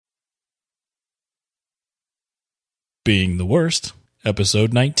Being the Worst,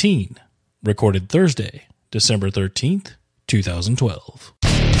 Episode 19, recorded Thursday, December 13th, 2012.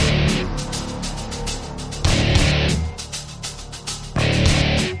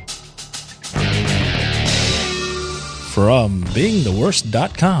 From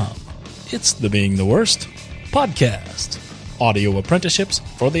beingtheworst.com, it's the Being the Worst podcast, audio apprenticeships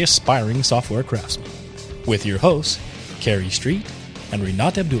for the aspiring software craftsman, with your hosts, Carrie Street and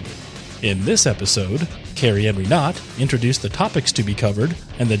Rinat Abdullah. In this episode, Carrie and Rinat introduce the topics to be covered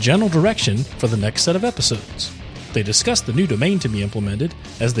and the general direction for the next set of episodes. They discuss the new domain to be implemented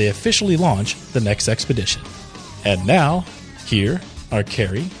as they officially launch the next expedition. And now, here are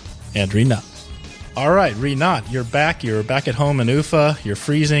Carrie and Rinat. All right, Rinat, you're back. You're back at home in Ufa. You're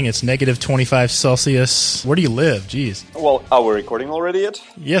freezing. It's negative 25 Celsius. Where do you live? Jeez. Well, are we recording already yet?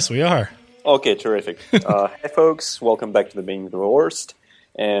 Yes, we are. Okay, terrific. Hey, folks. Welcome back to the Being the Worst.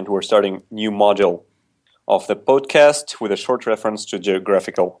 And we're starting new module of the podcast with a short reference to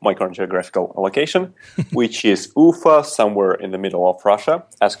micro-geographical location, which is Ufa, somewhere in the middle of Russia,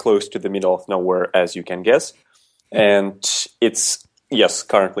 as close to the middle of nowhere as you can guess. And it's, yes,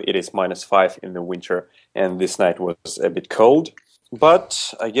 currently it is -5 in the winter, and this night was a bit cold.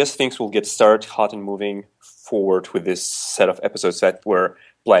 But I guess things will get started hot and moving forward with this set of episodes that we're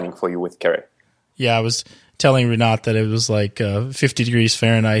planning for you with Carrie. Yeah, I was telling Rinat that it was like 50 degrees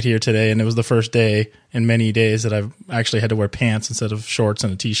Fahrenheit here today, and it was the first day in many days that I've actually had to wear pants instead of shorts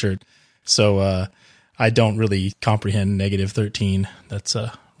and a t-shirt. So I don't really comprehend negative 13. That's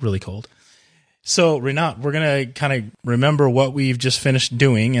really cold. So Rinat, we're going to kind of remember what we've just finished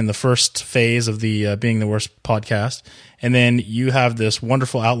doing in the first phase of the Being the Worst podcast. And then you have this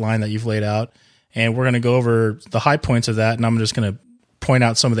wonderful outline that you've laid out, and we're going to go over the high points of that, and I'm just going to point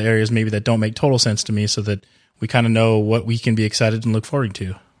out some of the areas maybe that don't make total sense to me so that we kind of know what we can be excited and look forward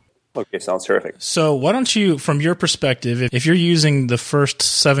to. Okay, sounds terrific. So why don't you, from your perspective, if you're using the first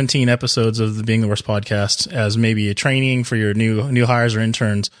 17 episodes of the Being the Worst podcast as maybe a training for your new hires or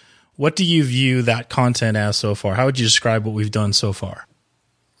interns, what do you view that content as so far? How would you describe what we've done so far?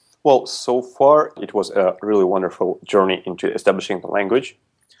 Well, so far it was a really wonderful journey into establishing the language,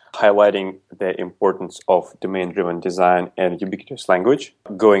 highlighting the importance of domain-driven design and ubiquitous language,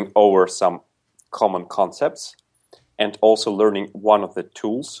 going over some common concepts, and also learning one of the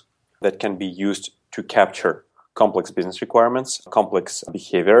tools that can be used to capture complex business requirements, complex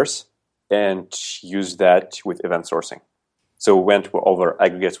behaviors, and use that with event sourcing. So we went over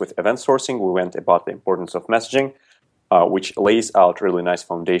aggregates with event sourcing. We went about the importance of messaging, which lays out really nice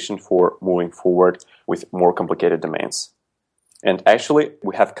foundation for moving forward with more complicated domains. And actually,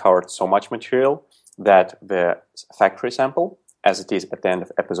 we have covered so much material that the factory sample, as it is at the end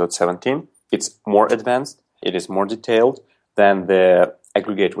of episode 17, it's more advanced, it is more detailed than the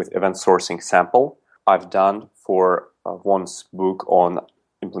aggregate with event sourcing sample I've done for one's book on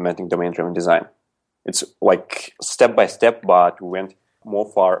implementing domain-driven design. It's like step by step, but we went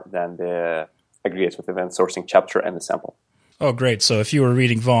more far than the aggregates with event sourcing chapter and the sample. Oh, great. So if you were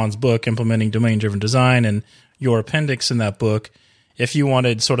reading Vaughn's book, Implementing Domain-Driven Design, and your appendix in that book, if you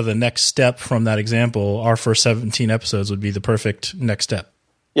wanted sort of the next step from that example, our first 17 episodes would be the perfect next step.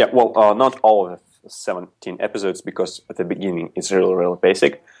 Yeah, well, not all of the 17 episodes, because at the beginning it's really, really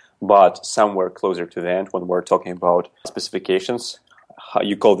basic, but somewhere closer to the end when we're talking about specifications.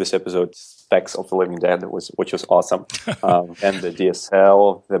 You call this episode Specs of the Living Dead, which was awesome. And the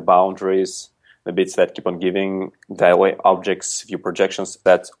DSL, the boundaries, the bits that keep on giving, the way objects, view projections,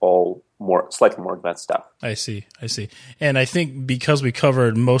 that's all slightly more advanced stuff. I see. And I think because we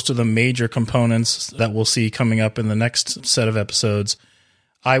covered most of the major components that we'll see coming up in the next set of episodes,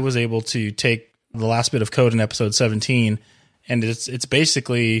 I was able to take the last bit of code in episode 17, and it's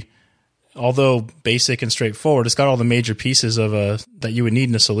basically, although basic and straightforward, it's got all the major pieces of that you would need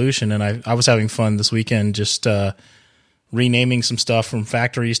in a solution. And I was having fun this weekend just renaming some stuff from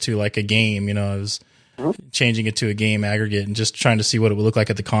factories to like a game. I was changing it to a game aggregate and just trying to see what it would look like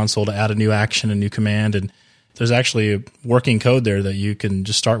at the console to add a new action, a new command. And there's actually a working code there that you can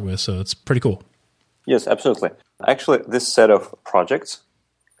just start with. So it's pretty cool. Yes, absolutely. Actually, this set of projects,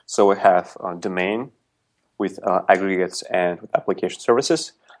 so we have a domain with aggregates and with application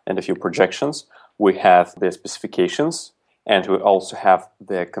services and a few projections. We have the specifications, and we also have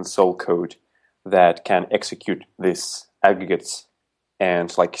the console code that can execute these aggregates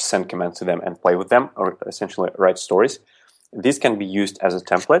and like send commands to them and play with them, or essentially write stories. This can be used as a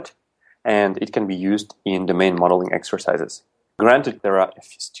template, and it can be used in domain modeling exercises. Granted, there are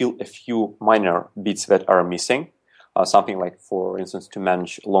still a few minor bits that are missing, something like, for instance, to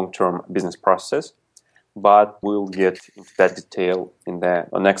manage long-term business processes, but we'll get into that detail in the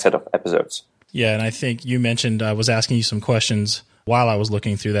next set of episodes. Yeah, and I think you mentioned I was asking you some questions while I was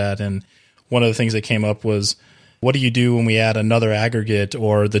looking through that, and one of the things that came up was, what do you do when we add another aggregate,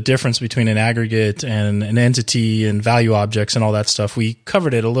 or the difference between an aggregate and an entity and value objects and all that stuff? We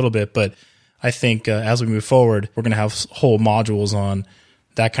covered it a little bit, but I think as we move forward, we're going to have whole modules on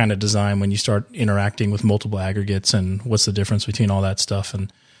that kind of design when you start interacting with multiple aggregates and what's the difference between all that stuff.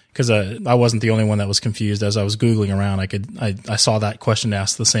 And because I wasn't the only one that was confused as I was Googling around, I saw that question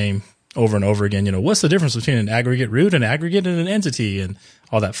asked the same over and over again. What's the difference between an aggregate root, an aggregate, and an entity, and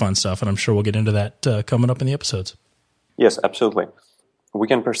all that fun stuff? And I'm sure we'll get into that coming up in the episodes. Yes, absolutely. We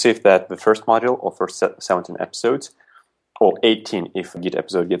can perceive that the first module of first 17 episodes, or 18 if a Git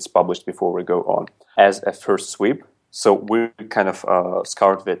episode gets published before we go on, as a first sweep. So we kind of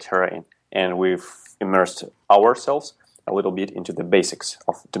scoured the terrain, and we've immersed ourselves a little bit into the basics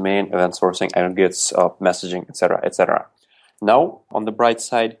of domain, event sourcing, aggregates, messaging, etc., etc. Now, on the bright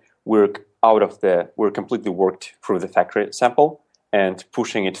side, we're completely worked through the factory sample, and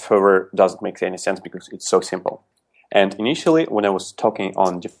pushing it further doesn't make any sense because it's so simple. And initially, when I was talking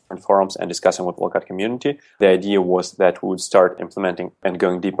on different forums and discussing with the Lookout community, the idea was that we would start implementing and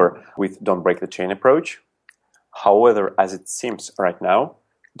going deeper with don't break the chain approach. However, as it seems right now,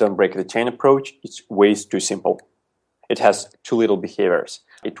 don't break the chain approach is way too simple. It has too little behaviors.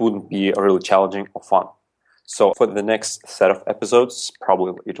 It wouldn't be really challenging or fun. So for the next set of episodes,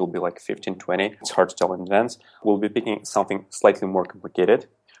 probably it will be like 15, 20. It's hard to tell in advance. We'll be picking something slightly more complicated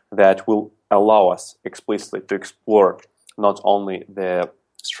that will allow us explicitly to explore not only the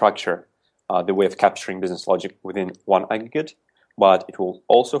structure, the way of capturing business logic within one aggregate, but it will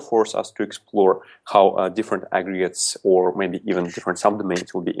also force us to explore how different aggregates or maybe even different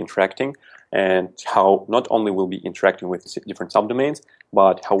subdomains will be interacting, and how not only we'll be interacting with different subdomains,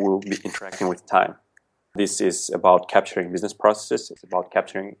 but how we'll be interacting with time. This is about capturing business processes. It's about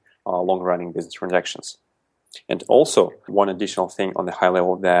capturing long-running business transactions. And also, one additional thing on the high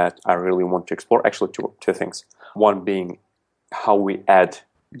level that I really want to explore, actually two things. One being how we add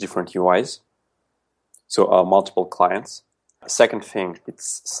different UIs, so multiple clients. Second thing,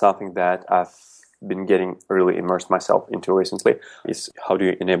 it's something that I've been getting really immersed myself into recently, is how do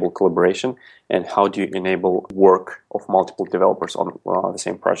you enable collaboration and how do you enable work of multiple developers on the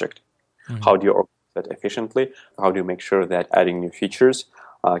same project? Mm-hmm. How do you organize that efficiently? How do you make sure that adding new features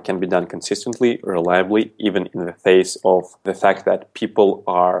can be done consistently, reliably, even in the face of the fact that people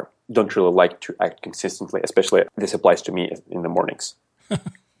don't really like to act consistently, especially this applies to me in the mornings.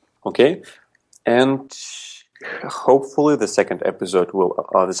 Okay? And hopefully the second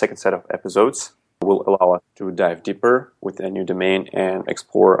set of episodes will allow us to dive deeper with a new domain and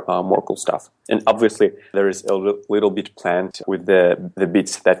explore more cool stuff. And obviously, there is a little bit planned with the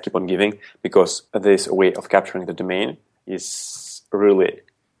bits that keep on giving, because this way of capturing the domain is really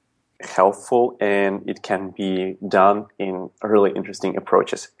helpful and it can be done in really interesting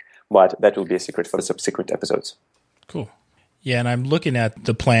approaches. But that will be a secret for the subsequent episodes. Cool. Yeah, and I'm looking at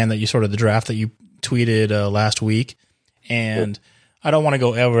the plan that the draft that you tweeted last week, and I don't want to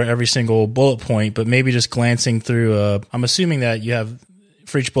go over every single bullet point, but maybe just glancing through, I'm assuming that you have,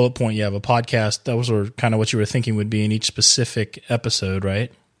 for each bullet point, you have a podcast. Those were kind of what you were thinking would be in each specific episode,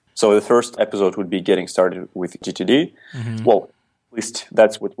 right? So the first episode would be getting started with GTD. Mm-hmm. Well, at least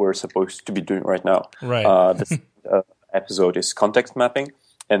that's what we're supposed to be doing right now. Right. This episode is context mapping,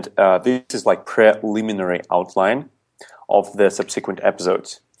 and this is like preliminary outline of the subsequent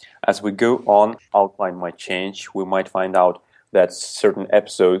episodes. As we go on, outline might change. We might find out that certain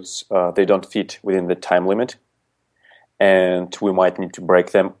episodes, they don't fit within the time limit, and we might need to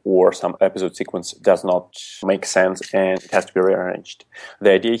break them, or some episode sequence does not make sense and it has to be rearranged.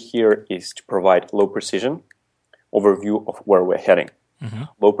 The idea here is to provide low precision overview of where we're heading. Mm-hmm.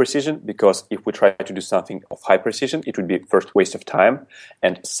 Low precision, because if we try to do something of high precision, it would be first waste of time,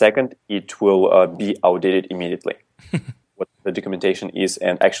 and second, it will be outdated immediately. What the documentation is,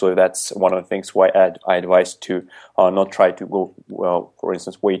 and actually that's one of the things why I advise to not try to go, for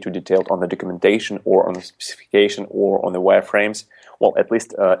instance, way too detailed on the documentation or on the specification or on the wireframes. Well, at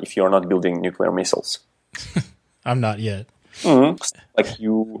least if you're not building nuclear missiles. I'm not yet. Mm-hmm. Like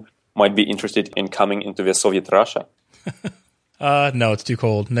you might be interested in coming into the Soviet Russia. No, it's too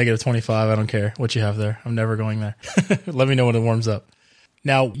cold. -25, I don't care what you have there. I'm never going there. Let me know when it warms up.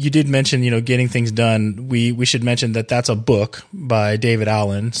 Now, you did mention, getting things done. We should mention that that's a book by David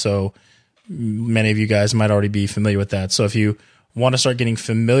Allen, so many of you guys might already be familiar with that. So if you want to start getting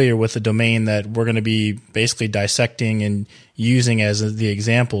familiar with the domain that we're going to be basically dissecting and using as the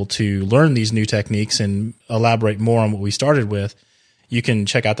example to learn these new techniques and elaborate more on what we started with, you can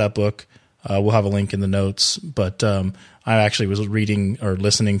check out that book. We'll have a link in the notes, but I actually was reading or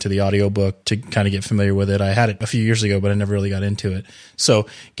listening to the audiobook to kind of get familiar with it. I had it a few years ago, but I never really got into it. So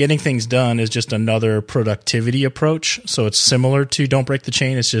getting things done is just another productivity approach. So it's similar to Don't Break the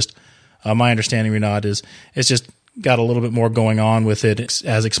Chain. It's just my understanding, Renat, is it's just got a little bit more going on with it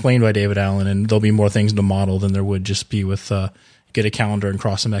as explained by David Allen, and there'll be more things to model than there would just be with get a calendar and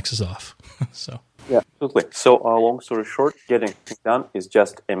cross some X's off. So. Yeah, absolutely. So, long story short, getting things done is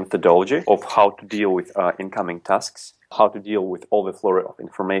just a methodology of how to deal with incoming tasks, how to deal with all the flurry of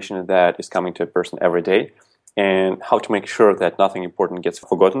information that is coming to a person every day, and how to make sure that nothing important gets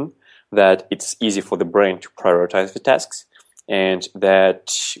forgotten, that it's easy for the brain to prioritize the tasks, and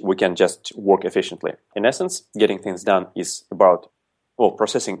that we can just work efficiently. In essence, getting things done is about,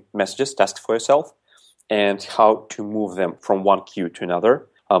 processing messages, tasks for yourself, and how to move them from one queue to another,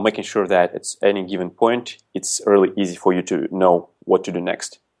 making sure that at any given point, it's really easy for you to know what to do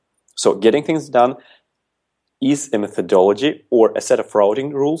next. So getting things done is a methodology or a set of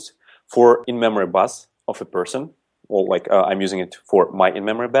routing rules for in-memory bus of a person, or like I'm using it for my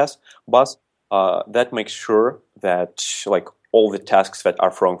in-memory bus that makes sure that like all the tasks that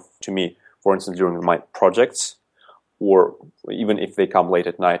are thrown to me, for instance, during my projects, or even if they come late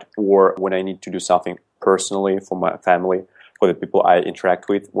at night, or when I need to do something personally for my family, for the people I interact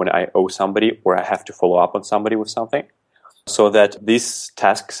with, when I owe somebody or I have to follow up on somebody with something, so that these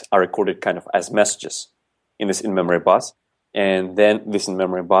tasks are recorded kind of as messages in this in-memory bus. And then this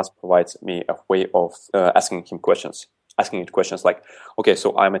in-memory bus provides me a way of asking it questions like, okay,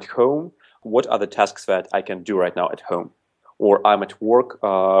 so I'm at home. What are the tasks that I can do right now at home? Or I'm at work.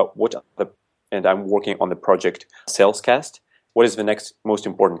 And I'm working on the project Salescast. What is the next most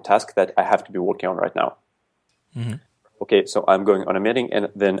important task that I have to be working on right now? Mm-hmm. Okay, so I'm going on a meeting, and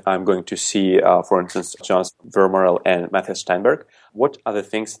then I'm going to see, for instance, Jonas Vermorel and Matthias Steinberg. What are the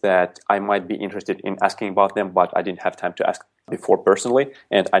things that I might be interested in asking about them, but I didn't have time to ask before personally,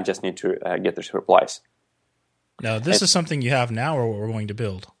 and I just need to get those replies. Now, this is something you have now, or what we're going to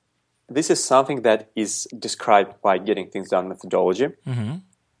build? This is something that is described by Getting Things Done methodology.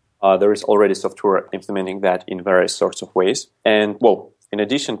 Mm-hmm. There is already software implementing that in various sorts of ways. And, in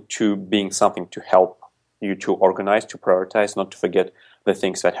addition to being something to help you to organize, to prioritize, not to forget the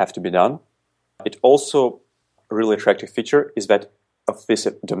things that have to be done. It also, a really attractive feature is that of this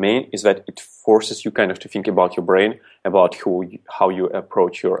domain is that it forces you kind of to think about your brain, about how you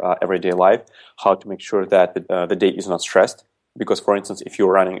approach your everyday life, how to make sure that the day is not stressed. Because, for instance, if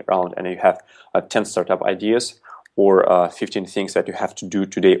you're running around and you have 10 startup ideas or 15 things that you have to do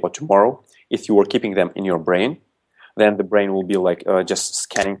today or tomorrow, if you are keeping them in your brain, then the brain will be like just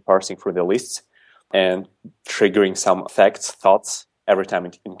scanning, parsing through the lists, and triggering some facts, thoughts every time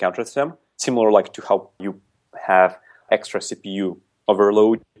it encounters them. Similar like to how you have extra CPU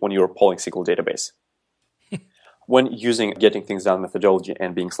overload when you're polling SQL database. When using Getting Things Done methodology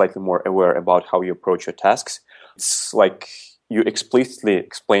and being slightly more aware about how you approach your tasks, it's like you explicitly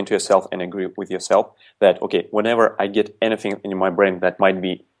explain to yourself and agree with yourself that, okay, whenever I get anything in my brain that might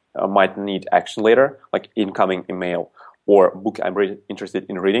need action later, like incoming email or book I'm really interested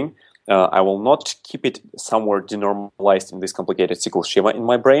in reading, I will not keep it somewhere denormalized in this complicated SQL schema in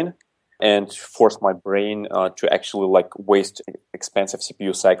my brain and force my brain to actually like waste expensive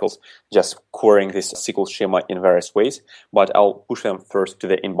CPU cycles just querying this SQL schema in various ways, but I'll push them first to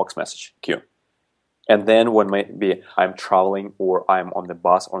the inbox message queue. And then when maybe I'm traveling or I'm on the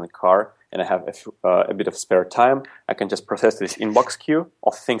bus or in the car and I have a bit of spare time, I can just process this inbox queue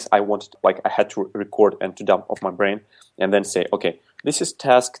of things I wanted, like I had to record and to dump off my brain, and then say, okay, this is a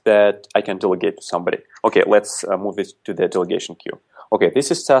task that I can delegate to somebody. Okay, let's move it to the delegation queue. Okay,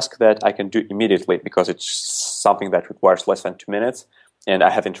 this is a task that I can do immediately because it's something that requires less than 2 minutes, and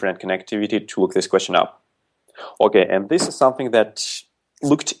I have internet connectivity to look this question up. Okay, and this is something that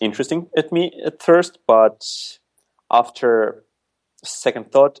looked interesting at me at first, but after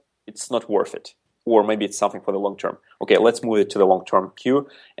second thought, it's not worth it. Or maybe it's something for the long term. Okay, let's move it to the long-term queue.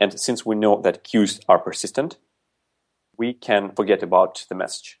 And since we know that queues are persistent, we can forget about the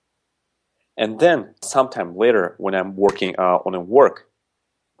message. And then sometime later, when I'm working on a work,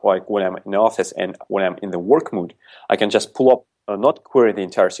 like when I'm in the office and when I'm in the work mood, I can just pull up, not query the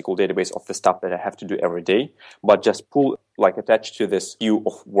entire SQL database of the stuff that I have to do every day, but just attach to this queue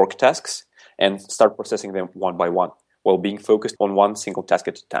of work tasks and start processing them one by one while being focused on one single task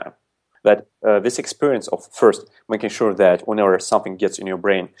at a time. That this experience of first making sure that whenever something gets in your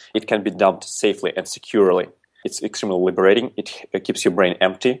brain, it can be dumped safely and securely. It's extremely liberating. It keeps your brain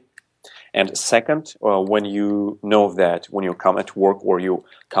empty. And second, when you know that when you come at work or you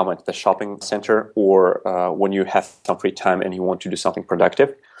come at the shopping center or when you have some free time and you want to do something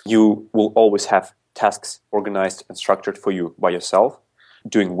productive, You will always have tasks organized and structured for you by yourself,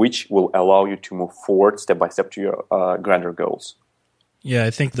 doing which will allow you to move forward step by step to your grander goals. Yeah,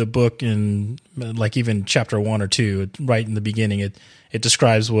 I think the book in like even chapter 1 or 2, right in the beginning, it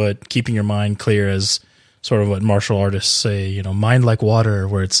describes what keeping your mind clear as sort of what martial artists say, mind like water,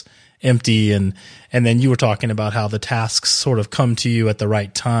 where it's empty. And then you were talking about how the tasks sort of come to you at the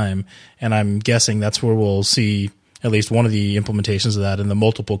right time. And I'm guessing that's where we'll see at least one of the implementations of that in the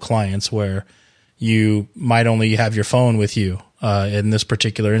multiple clients, where you might only have your phone with you in this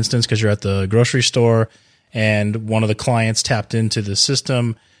particular instance because you're at the grocery store and one of the clients tapped into the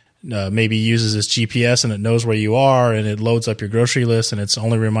system, maybe uses its GPS and it knows where you are and it loads up your grocery list and it's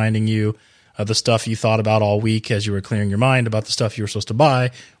only reminding you of the stuff you thought about all week as you were clearing your mind about the stuff you were supposed to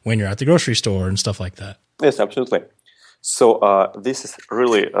buy when you're at the grocery store and stuff like that. Yes, absolutely. So this is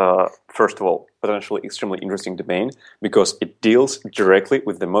really, first of all, potentially extremely interesting domain because it deals directly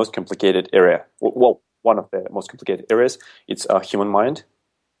with the most complicated area. Well, one of the most complicated areas, it's human mind,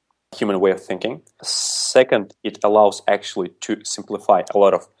 human way of thinking. Second, it allows actually to simplify a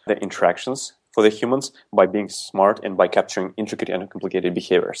lot of the interactions for the humans by being smart and by capturing intricate and complicated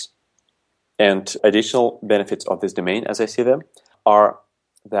behaviors. And additional benefits of this domain, as I see them, are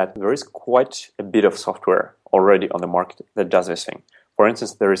that there is quite a bit of software already on the market that does this thing. For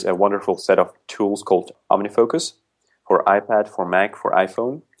instance, there is a wonderful set of tools called OmniFocus for iPad, for Mac, for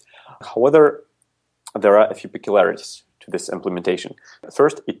iPhone. However, there are a few peculiarities to this implementation.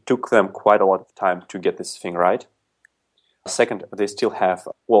 First, it took them quite a lot of time to get this thing right. Second, they used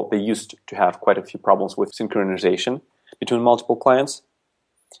to have quite a few problems with synchronization between multiple clients.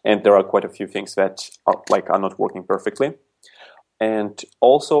 And there are quite a few things that are not working perfectly. And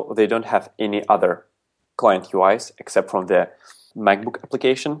also, they don't have any other client UIs except from the MacBook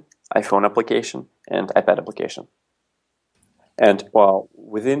application, iPhone application, and iPad application. And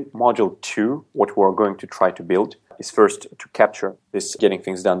within Module 2, what we're going to try to build is first to capture this getting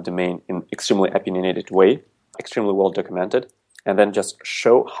things done domain in extremely opinionated way, extremely well documented, and then just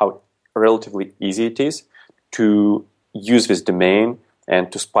show how relatively easy it is to use this domain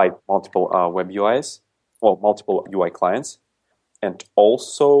and to spike multiple web UIs, multiple UI clients, and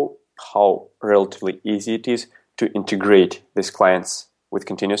also how relatively easy it is to integrate these clients with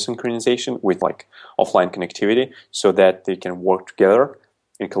continuous synchronization, with offline connectivity, so that they can work together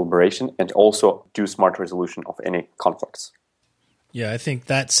in collaboration and also do smart resolution of any conflicts. Yeah, I think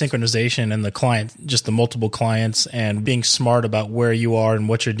that synchronization and the client, just the multiple clients and being smart about where you are and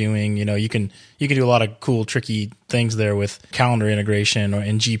what you're doing, you can do a lot of cool, tricky things there with calendar integration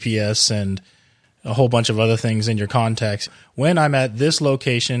and GPS and a whole bunch of other things in your contacts. When I'm at this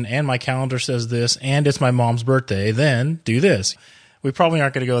location and my calendar says this and it's my mom's birthday, then do this. We probably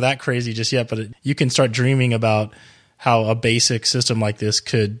aren't going to go that crazy just yet, but you can start dreaming about how a basic system like this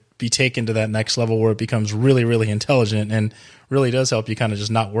could be taken to that next level where it becomes really, really intelligent and really does help you kind of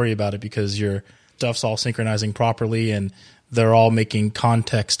just not worry about it because your stuff's all synchronizing properly and they're all making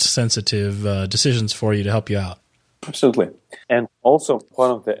context-sensitive decisions for you to help you out. Absolutely. And also,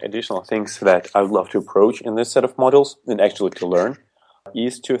 one of the additional things that I would love to approach in this set of modules and actually to learn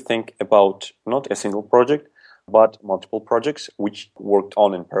is to think about not a single project, but multiple projects which worked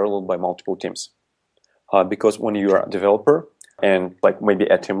on in parallel by multiple teams. Because when you are a developer and maybe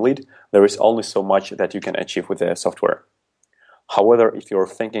a team lead, there is only so much that you can achieve with the software. However, if you're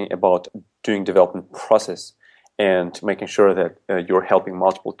thinking about doing development process and making sure that you're helping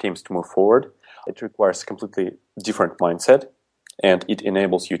multiple teams to move forward, it requires a completely different mindset and it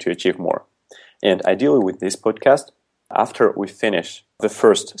enables you to achieve more. And ideally with this podcast, after we finish the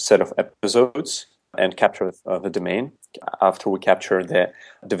first set of episodes and capture the domain, after we capture the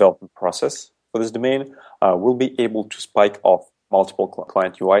development process for this domain, we'll be able to spike off multiple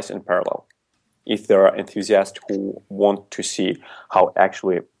client UIs in parallel. If there are enthusiasts who want to see how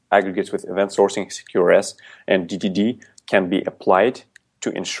actually aggregates with event sourcing, CQRS, and DDD can be applied to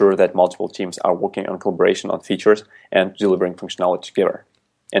ensure that multiple teams are working on collaboration on features and delivering functionality together.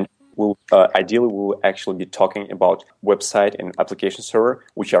 And ideally, we'll actually be talking about website and application server,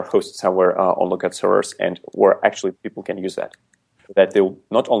 which are hosted somewhere on Lookout servers, and where actually people can use that. That they'll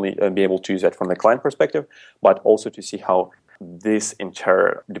not only be able to use that from the client perspective, but also to see how this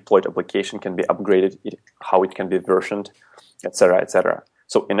entire deployed application can be upgraded, how it can be versioned, etc., etc.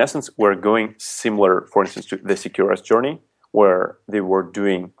 So in essence, we're going similar, for instance, to the CQRS journey, where they were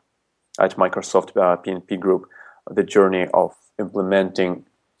doing at Microsoft PNP Group the journey of implementing,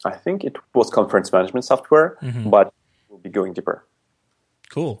 I think it was conference management software, but we'll be going deeper.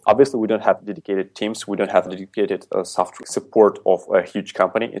 Cool. Obviously, we don't have dedicated teams. We don't have dedicated software support of a huge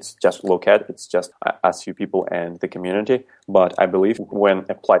company. It's just low-cad. It's just us, few people, and the community. But I believe when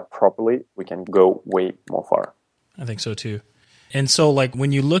applied properly, we can go way more far. I think so too. And so like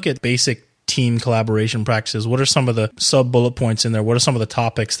when you look at basic team collaboration practices, what are some of the sub-bullet points in there? What are some of the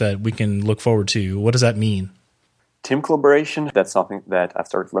topics that we can look forward to? What does that mean? Team collaboration, that's something that I've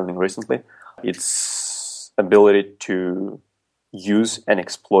started learning recently. It's ability to use and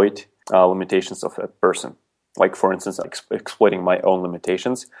exploit limitations of a person. Like, for instance, exploiting my own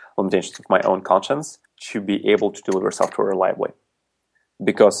limitations of my own conscience to be able to deliver software reliably.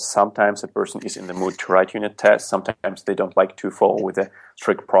 Because sometimes a person is in the mood to write unit tests, sometimes they don't like to follow with a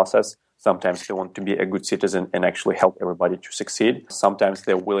strict process, sometimes they want to be a good citizen and actually help everybody to succeed. Sometimes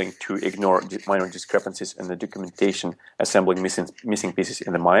they're willing to ignore minor discrepancies in the documentation, assembling missing pieces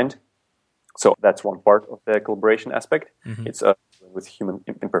in the mind. So that's one part of the collaboration aspect. Mm-hmm. It's with human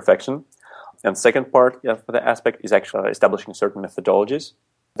imperfection. And second part of the aspect is actually establishing certain methodologies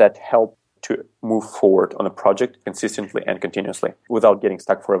that help to move forward on a project consistently and continuously without getting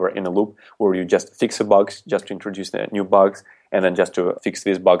stuck forever in a loop where you just fix the bugs, just to introduce the new bugs, and then just to fix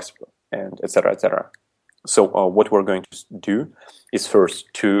these bugs, and et cetera, et cetera. So what we're going to do is first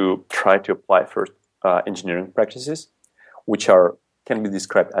to try to apply engineering practices, which can be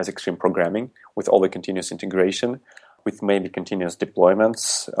described as extreme programming with all the continuous integration, with maybe continuous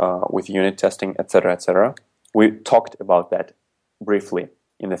deployments, with unit testing, et cetera, et cetera. We talked about that briefly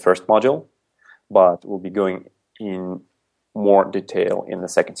in the first module, but we'll be going in more detail in the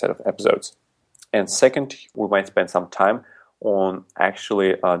second set of episodes. And second, we might spend some time on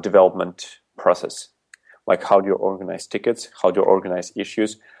actually development process. Like, how do you organize tickets? How do you organize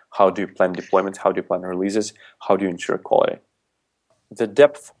issues? How do you plan deployments? How do you plan releases? How do you ensure quality? The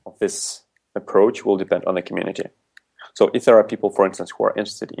depth of this approach will depend on the community. So if there are people, for instance, who are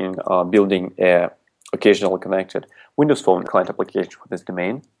interested in building a occasionally connected Windows Phone client application for this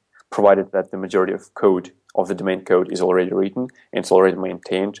domain, provided that the majority of the domain code is already written and it's already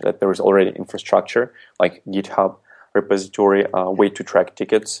maintained, that there is already infrastructure like GitHub repository, way to track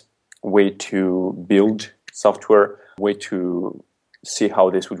tickets, way to build software, way to see how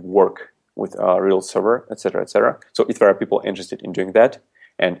this would work with a real server, etc., etc. So if there are people interested in doing that,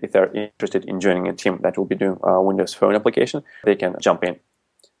 and if they're interested in joining a team that will be doing a Windows Phone application, they can jump in.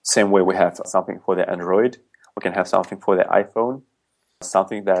 Same way we have something for the Android, we can have something for the iPhone,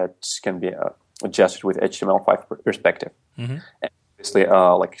 something that can be adjusted with HTML5 perspective. Mm-hmm. And obviously,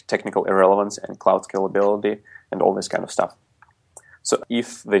 like technical irrelevance and cloud scalability and all this kind of stuff. So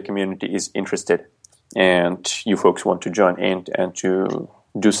if the community is interested and you folks want to join in and to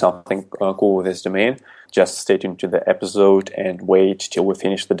do something cool with this domain, just stay tuned to the episode and wait till we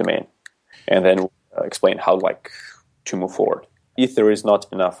finish the domain. And then we'll explain how to move forward. If there is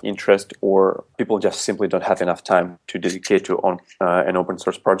not enough interest or people just simply don't have enough time to dedicate to an open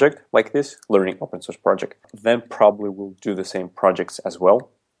source project like this, learning open source project, then probably we'll do the same projects as well,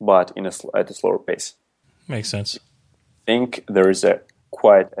 but at a slower pace. Makes sense. I think there is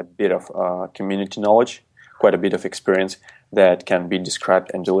quite a bit of community knowledge, quite a bit of experience that can be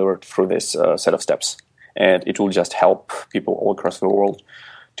described and delivered through this set of steps. And it will just help people all across the world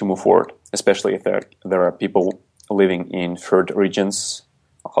to move forward, especially if there are people living in third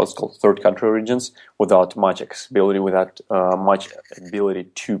country regions, without much accessibility, without much ability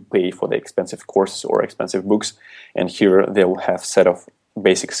to pay for the expensive courses or expensive books. And here they will have set of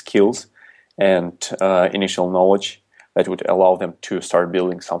basic skills and initial knowledge that would allow them to start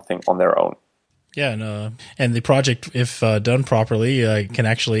building something on their own. Yeah, and the project, if done properly, can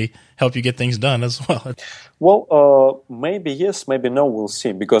actually help you get things done as well. Well, maybe yes, maybe no, we'll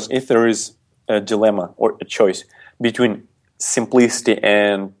see. Because if there is a dilemma or a choice between simplicity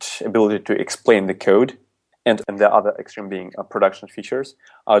and ability to explain the code, and the other extreme being production features,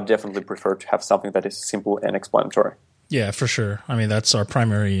 I would definitely prefer to have something that is simple and explanatory. Yeah, for sure. I mean, that's our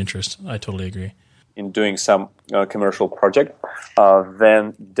primary interest. I totally agree. In doing some commercial project,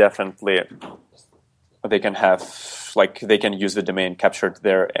 then definitely they can have, they can use the domain captured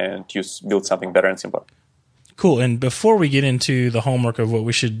there and build something better and simpler. Cool. And before we get into the homework of what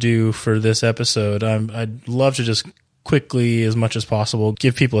we should do for this episode, I'd love to just quickly, as much as possible,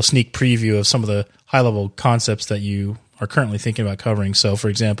 give people a sneak preview of some of the high-level concepts that you are currently thinking about covering. So, for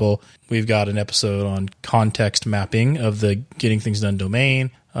example, we've got an episode on context mapping of the Getting Things Done domain.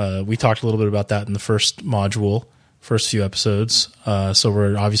 We talked a little bit about that in the first module, first few episodes. So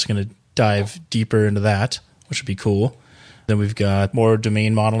we're obviously going to dive deeper into that, which would be cool. Then we've got more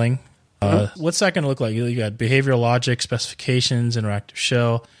domain modeling. What's that going to look like? You got behavioral logic, specifications, interactive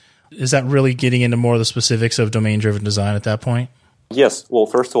shell. Is that really getting into more of the specifics of domain-driven design at that point? Yes. Well,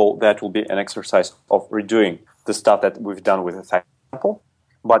 first of all, that will be an exercise of redoing the stuff that we've done with the sample,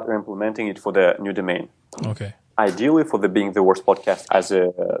 but we're implementing it for the new domain. Okay. Ideally, for the Being the Worst podcast as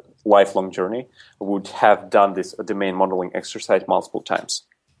a lifelong journey, we would have done this domain modeling exercise multiple times.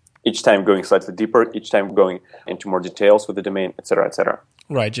 Each time going slightly deeper, each time going into more details with the domain, et cetera, et cetera.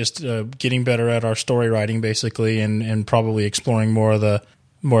 Right, just getting better at our story writing, basically, and probably exploring more of the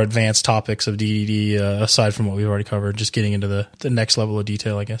more advanced topics of DDD aside from what we've already covered, just getting into the next level of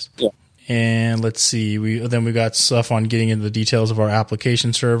detail, I guess. Yeah. And let's see, we got stuff on getting into the details of our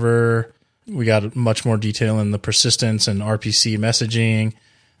application server. We got much more detail in the persistence and RPC messaging,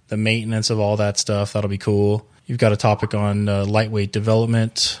 the maintenance of all that stuff. That'll be cool. You've got a topic on lightweight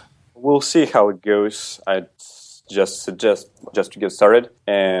development. We'll see how it goes. I'd just suggest just to get started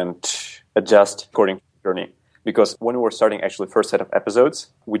and adjust according to the journey. Because when we were starting actually first set of episodes,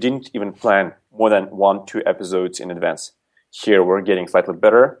 we didn't even plan more than 1-2 episodes in advance. Here we're getting slightly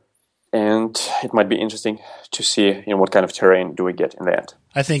better, and it might be interesting to see what kind of terrain do we get in the end.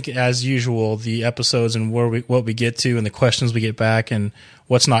 I think, as usual, the episodes and what we get to and the questions we get back and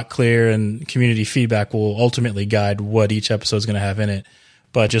what's not clear and community feedback will ultimately guide what each episode is going to have in it.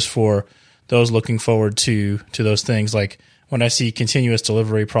 But just for those looking forward to those things, like when I see continuous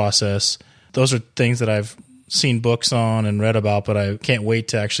delivery process, those are things that I've seen books on and read about, but I can't wait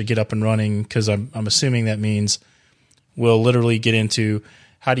to actually get up and running because I'm assuming that means we'll literally get into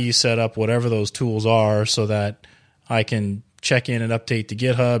how do you set up whatever those tools are so that I can check in and update to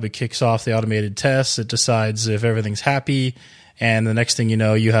GitHub. It kicks off the automated tests. It decides if everything's happy. And the next thing you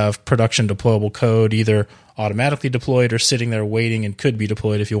know, you have production deployable code either automatically deployed or sitting there waiting and could be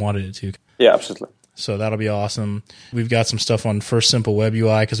deployed if you wanted it to. Yeah, absolutely. So that'll be awesome. We've got some stuff on First Simple Web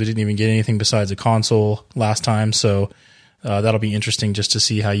UI because we didn't even get anything besides a console last time. So that'll be interesting just to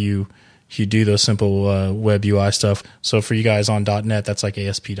see how you do those simple web UI stuff. So for you guys on .NET, that's like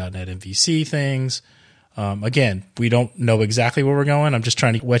ASP.NET MVC things. Again, we don't know exactly where we're going. I'm just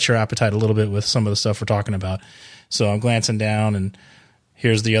trying to whet your appetite a little bit with some of the stuff we're talking about. So I'm glancing down, and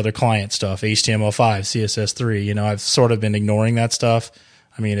here's the other client stuff, HTML5, CSS3. I've sort of been ignoring that stuff.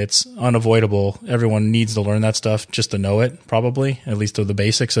 I mean, it's unavoidable. Everyone needs to learn that stuff just to know it, probably, at least the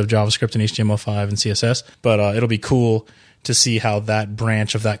basics of JavaScript and HTML5 and CSS. But it'll be cool to see how that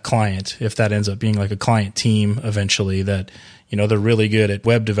branch of that client, if that ends up being like a client team eventually, that they're really good at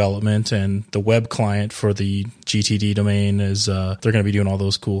web development, and the web client for the GTD domain is they're going to be doing all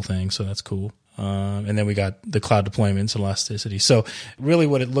those cool things. So that's cool. And then we got the cloud deployments and elasticity. So really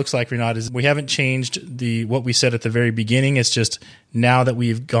what it looks like, Renat, is we haven't changed what we said at the very beginning. It's just now that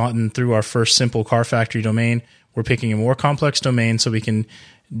we've gotten through our first simple car factory domain, we're picking a more complex domain so we can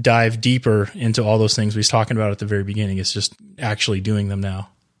dive deeper into all those things we was talking about at the very beginning. It's just actually doing them now.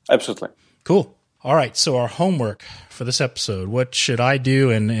 Absolutely. Cool. All right. So our homework for this episode, what should I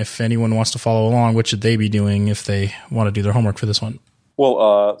do? And if anyone wants to follow along, what should they be doing if they want to do their homework for this one?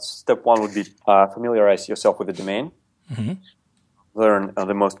 Well, step one would be familiarize yourself with the domain, learn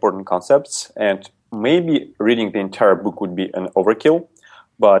the most important concepts, and maybe reading the entire book would be an overkill,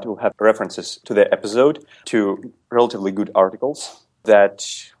 but we'll have references to the episode, to relatively good articles that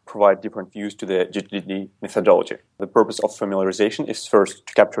provide different views to the GTD methodology. The purpose of familiarization is first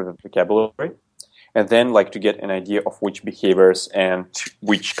to capture the vocabulary, and then to get an idea of which behaviors and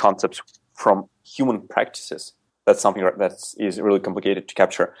which concepts from human practices. That's something that is really complicated to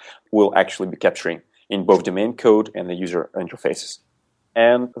capture. We'll actually be capturing in both domain code and the user interfaces.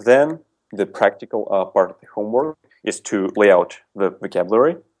 And then the practical part of the homework is to lay out the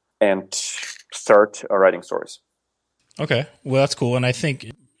vocabulary and start writing stories. Okay, well, that's cool. And I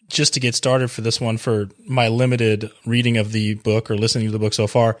think just to get started for this one, for my limited reading of the book or listening to the book so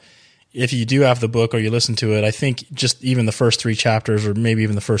far, if you do have the book or you listen to it, I think just even the first 3 chapters or maybe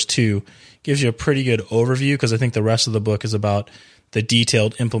even the first 2 gives you a pretty good overview, because I think the rest of the book is about the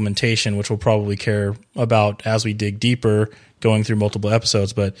detailed implementation, which we'll probably care about as we dig deeper going through multiple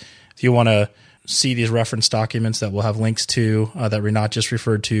episodes. But if you want to see these reference documents that we'll have links to that Renat just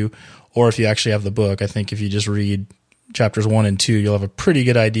referred to, or if you actually have the book, I think if you just read chapters 1 and 2, you'll have a pretty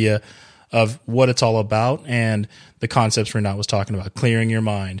good idea of what it's all about and the concepts Renat was talking about. Clearing your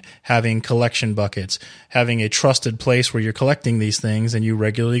mind, having collection buckets, having a trusted place where you're collecting these things and you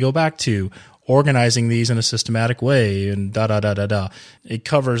regularly go back to, organizing these in a systematic way, and da-da-da-da-da. It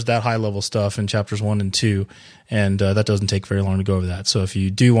covers that high-level stuff in chapters 1 and 2, and that doesn't take very long to go over that. So if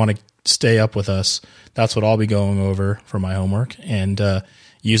you do want to stay up with us, that's what I'll be going over for my homework, and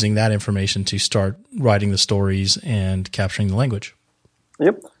using that information to start writing the stories and capturing the language.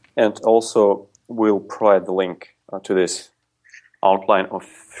 Yep. And also, we'll provide the link to this outline of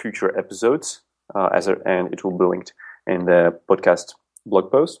future episodes, and it will be linked in the podcast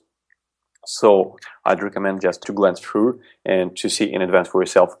blog post. So I'd recommend just to glance through and to see in advance for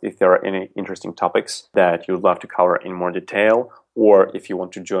yourself if there are any interesting topics that you would love to cover in more detail, or if you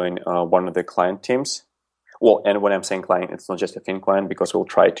want to join one of the client teams. Well, and when I'm saying client, it's not just a thin client, because we'll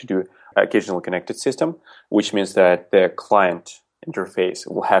try to do occasional connected system, which means that the client interface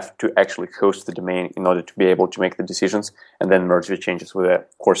will have to actually host the domain in order to be able to make the decisions and then merge the changes with the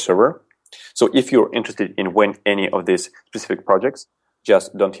core server. So if you're interested in any of these specific projects,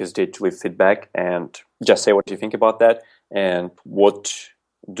 just don't hesitate to leave feedback and just say what you think about that and what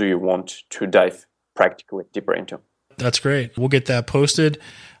do you want to dive practically deeper into. That's great. We'll get that posted.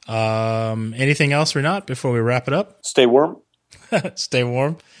 Anything else, Rinat, before we wrap it up? Stay warm. Stay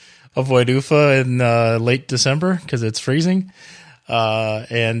warm. Avoid UFA in late December because it's freezing.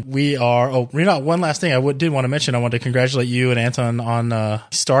 And we are, Rinat, one last thing I did want to mention. I want to congratulate you and Anton on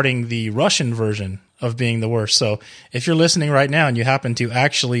starting the Russian version of Being the Worst. So if you're listening right now and you happen to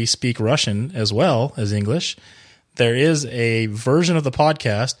actually speak Russian as well as English, there is a version of the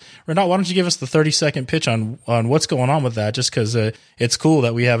podcast. Rinat, why don't you give us the 30-second pitch on what's going on with that, just because it's cool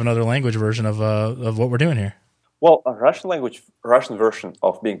that we have another language version of what we're doing here. Well, a Russian version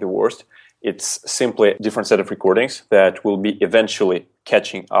of Being the Worst, it's simply a different set of recordings that will be eventually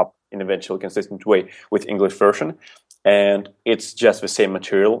catching up in eventually consistent way with English version. And it's just the same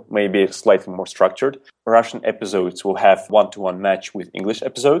material, maybe slightly more structured. Russian episodes will have one-to-one match with English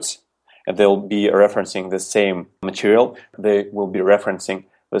episodes, and they'll be referencing the same material. They will be referencing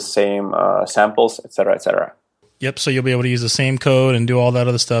the same samples, etc., etc. Yep, so you'll be able to use the same code and do all that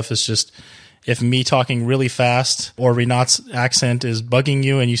other stuff. It's just if me talking really fast or Rinat's accent is bugging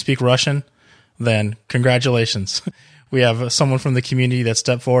you and you speak Russian, then congratulations. We have someone from the community that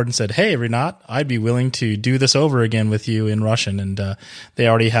stepped forward and said, hey, Rinat, I'd be willing to do this over again with you in Russian. And they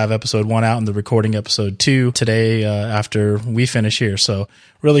already have episode 1 out and the recording episode 2 today after we finish here. So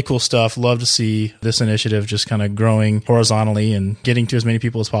really cool stuff. Love to see this initiative just kind of growing horizontally and getting to as many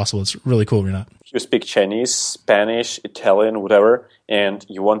people as possible. It's really cool, Rinat. You speak Chinese, Spanish, Italian, whatever, and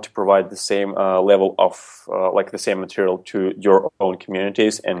you want to provide the same level of the same material to your own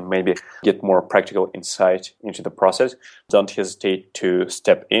communities and maybe get more practical insight into the process, don't hesitate to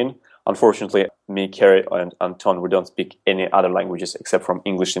step in. Unfortunately, me, Kerry, and Anton, we don't speak any other languages except from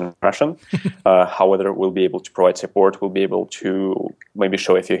English and Russian. However, we'll be able to provide support. We'll be able to maybe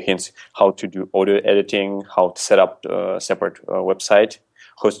show a few hints how to do audio editing, how to set up a separate website,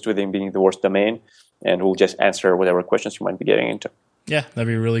 hosted within Being the Worst domain, and we'll just answer whatever questions you might be getting into. Yeah, that'd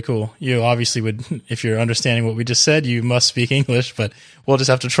be really cool. You obviously would, if you're understanding what we just said, you must speak English, but we'll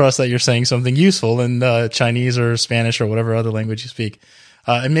just have to trust that you're saying something useful in Chinese or Spanish or whatever other language you speak.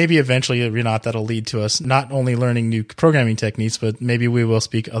 And maybe eventually, Rinat, that'll lead to us not only learning new programming techniques, but maybe we will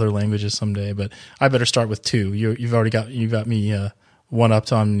speak other languages someday. But I better start with 2. You've already got me one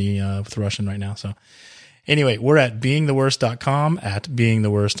up on me with Russian right now. So anyway, we're at beingtheworst.com, at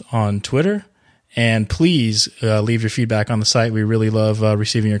beingtheworst on Twitter. And please leave your feedback on the site. We really love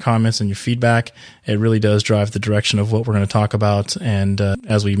receiving your comments and your feedback. It really does drive the direction of what we're going to talk about. And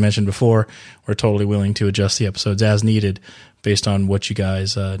as we mentioned before, we're totally willing to adjust the episodes as needed based on what you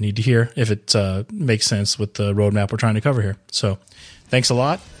guys need to hear, if it makes sense with the roadmap we're trying to cover here. So thanks a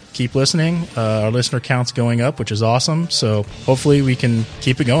lot. Keep listening. Our listener count's going up, which is awesome. So hopefully we can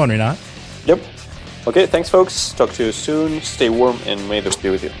keep it going, Rinat. Yep. Okay, thanks, folks. Talk to you soon. Stay warm, and may the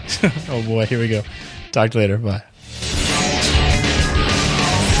be with you. Oh, boy. Here we go. Talk to you later. Bye.